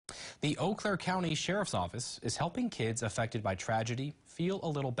The Eau Claire County Sheriff's Office is helping kids affected by tragedy feel a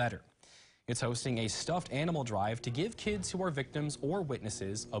little better. It's hosting a stuffed animal drive to give kids who are victims or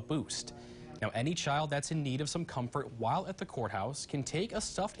witnesses a boost. Now, any child that's in need of some comfort while at the courthouse can take a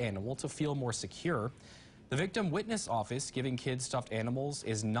stuffed animal to feel more secure. The Victim Witness Office giving kids stuffed animals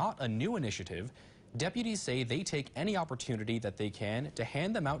is not a new initiative. Deputies say they take any opportunity that they can to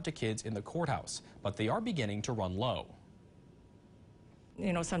hand them out to kids in the courthouse, but they are beginning to run low.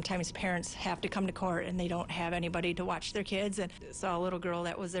 You know, sometimes parents have to come to court and they don't have anybody to watch their kids. And saw a little girl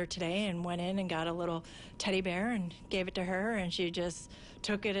that was there today and went in and got a little teddy bear and gave it to her, and she just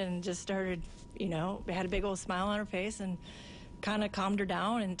took it and just started, you know, had a big old smile on her face and kind of calmed her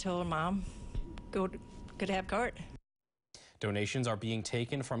down until her mom could have court. Donations are being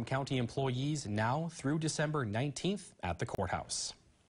taken from county employees now through December 19th at the courthouse.